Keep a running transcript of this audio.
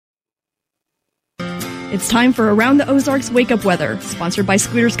It's time for Around the Ozarks Wake Up Weather, sponsored by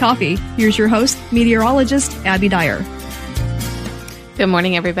Scooters Coffee. Here's your host, meteorologist Abby Dyer. Good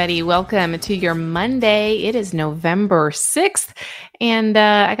morning, everybody. Welcome to your Monday. It is November 6th, and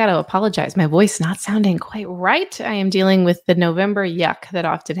I got to apologize. My voice not sounding quite right. I am dealing with the November yuck that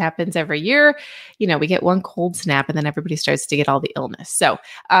often happens every year. You know, we get one cold snap, and then everybody starts to get all the illness. So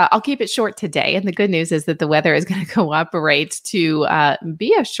I'll keep it short today, and the good news is that the weather is going to cooperate to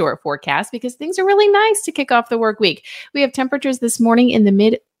be a short forecast because things are really nice to kick off the work week. We have temperatures this morning in the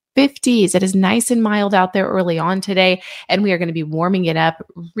mid 50s. It is nice and mild out there early on today, and we are going to be warming it up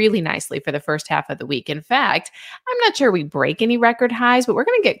really nicely for the first half of the week. In fact, I'm not sure we break any record highs, but we're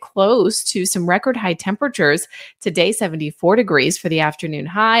going to get close to some record high temperatures. Today, 74 degrees for the afternoon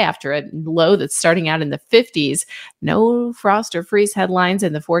high after a low that's starting out in the 50s. No frost or freeze headlines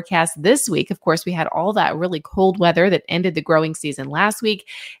in the forecast this week. Of course, we had all that really cold weather that ended the growing season last week.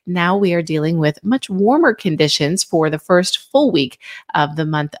 Now we are dealing with much warmer conditions for the first full week of the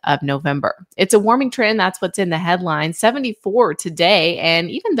month of November. It's a warming trend. That's what's in the headline. 74 today.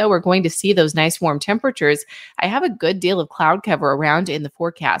 And even though we're going to see those nice warm temperatures, I have a good deal of cloud cover around in the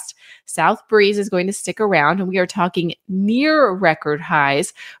forecast. South breeze is going to stick around, and we are talking near record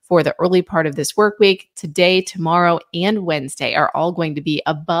highs for the early part of this work week. Today, tomorrow, and Wednesday are all going to be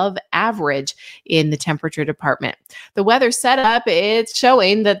above average in the temperature department. The weather setup, it's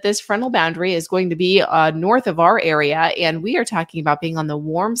showing that this frontal boundary is going to be north of our area, and we are talking about being on the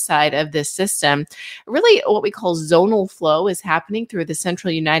warm side of this system. Really, what we call zonal flow is happening through the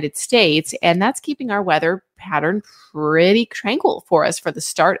central United States, and that's keeping our weather pattern pretty tranquil for us for the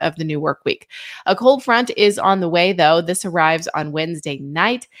start of the new work week. A cold front is on the way, though. This arrives on Wednesday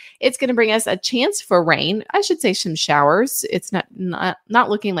night. It's going to bring us a chance for rain. I should say some showers. It's not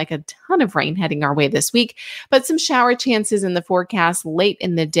looking like a ton of rain heading our way this week, but some shower chances in the forecast late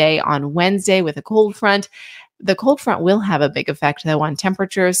in the day on Wednesday with a cold front. The cold front will have a big effect, though, on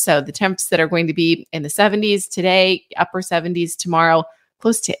temperatures. So the temps that are going to be in the 70s today, upper 70s tomorrow,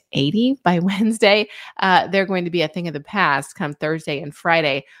 close to 80 by Wednesday, they're going to be a thing of the past come Thursday and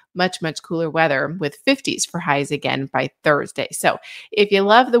Friday. Much, much cooler weather with 50s for highs again by Thursday. So if you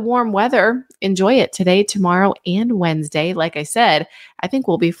love the warm weather, enjoy it today, tomorrow, and Wednesday. Like I said, I think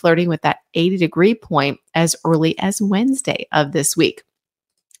we'll be flirting with that 80-degree point as early as Wednesday of this week.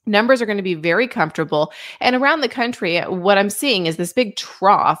 Numbers are going to be very comfortable. And around the country, what I'm seeing is this big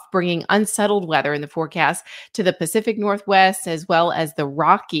trough bringing unsettled weather in the forecast to the Pacific Northwest as well as the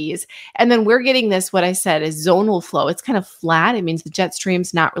Rockies. And then we're getting this, what I said, is zonal flow. It's kind of flat. It means the jet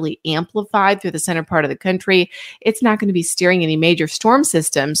stream's not really amplified through the center part of the country. It's not going to be steering any major storm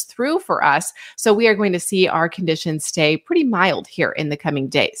systems through for us. So we are going to see our conditions stay pretty mild here in the coming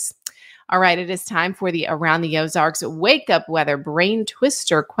days. All right, it is time for the Around the Ozarks Wake Up Weather Brain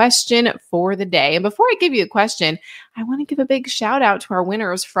Twister question for the day. And before I give you a question, I want to give a big shout out to our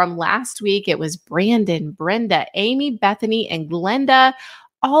winners from last week. It was Brandon, Brenda, Amy, Bethany, and Glenda.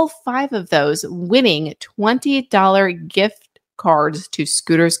 All 5 of those winning $20 gift cards to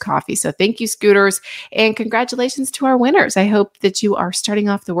Scooters Coffee. So thank you, Scooters, and congratulations to our winners. I hope that you are starting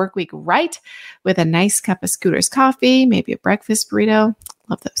off the work week right with a nice cup of Scooters Coffee, maybe a breakfast burrito.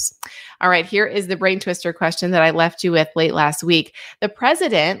 Love those. All right, here is the brain twister question that I left you with late last week. The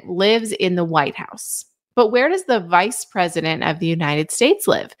president lives in the White House, but where does the vice president of the United States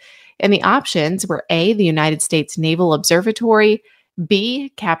live? And the options were A, the United States Naval Observatory,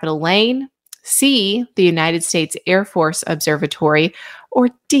 B, Capitol Lane, C, the United States Air Force Observatory, or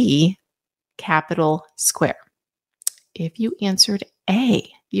D, Capitol Square. If you answered A,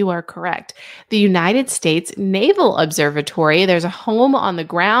 you are correct. The United States Naval Observatory, there's a home on the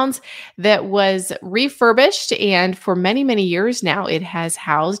grounds that was refurbished, and for many, many years now, it has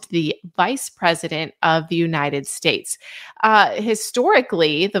housed the Vice President of the United States.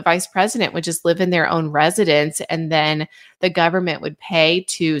 Historically, the Vice President would just live in their own residence, and then the government would pay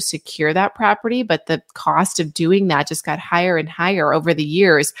to secure that property, but the cost of doing that just got higher and higher over the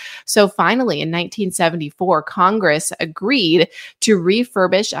years. So finally, in 1974, Congress agreed to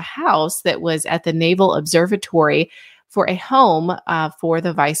refurbish a house that was at the Naval Observatory for a home for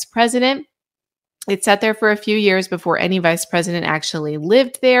the vice president. It sat there for a few years before any vice president actually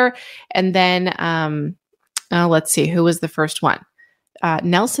lived there. And then, let's see, who was the first one?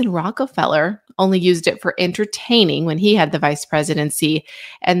 Nelson Rockefeller only used it for entertaining when he had the vice presidency.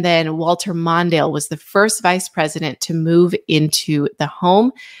 And then Walter Mondale was the first vice president to move into the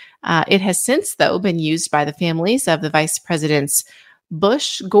home. It has since, though, been used by the families of the vice presidents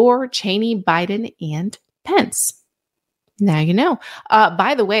Bush, Gore, Cheney, Biden, and Pence. Now you know.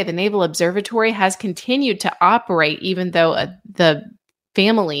 By the way, the Naval Observatory has continued to operate even though the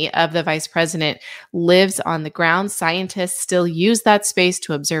family of the vice president lives on the ground. Scientists still use that space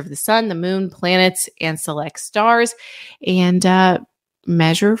to observe the sun, the moon, planets, and select stars, and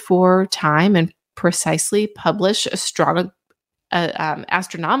measure for time and precisely publish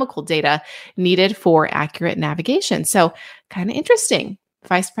astronomical data needed for accurate navigation. So kind of interesting.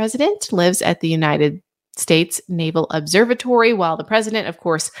 Vice president lives at the United States Naval Observatory, while the president, of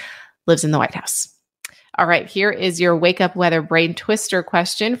course, lives in the White House. All right, here is your wake up weather brain twister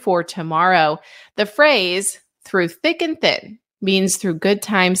question for tomorrow. The phrase through thick and thin means through good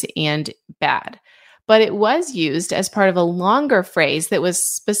times and bad, but it was used as part of a longer phrase that was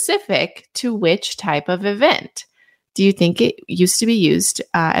specific to which type of event? Do you think it used to be used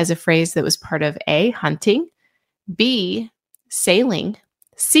as a phrase that was part of A, hunting, B, sailing,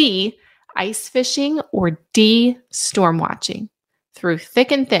 C, ice fishing, or D, storm watching? Through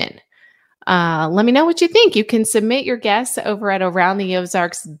thick and thin. Let me know what you think. You can submit your guess over at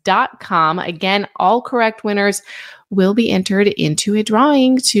aroundtheozarks.com. Again, all correct winners will be entered into a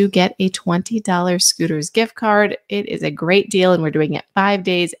drawing to get a $20 Scooters gift card. It is a great deal, and we're doing it 5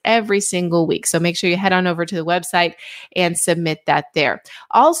 days every single week. So make sure you head on over to the website and submit that there.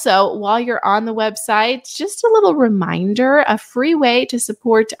 Also, while you're on the website, just a little reminder, a free way to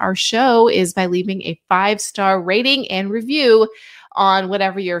support our show is by leaving a 5-star rating and review on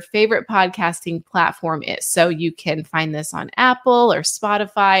whatever your favorite podcasting platform is. So you can find this on Apple or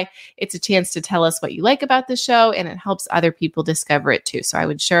Spotify. It's a chance to tell us what you like about the show, and it helps other people discover it too. So I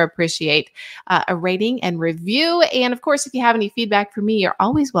would sure appreciate a rating and review. And of course, if you have any feedback for me, you're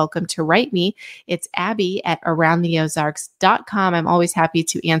always welcome to write me. It's Abby at aroundtheozarks.com. I'm always happy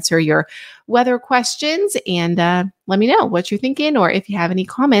to answer your weather questions, and let me know what you're thinking, or if you have any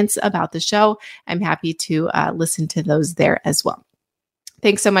comments about the show, I'm happy to listen to those there as well.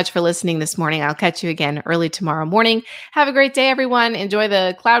 Thanks so much for listening this morning. I'll catch you again early tomorrow morning. Have a great day, everyone. Enjoy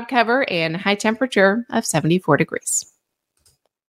the cloud cover and high temperature of 74 degrees.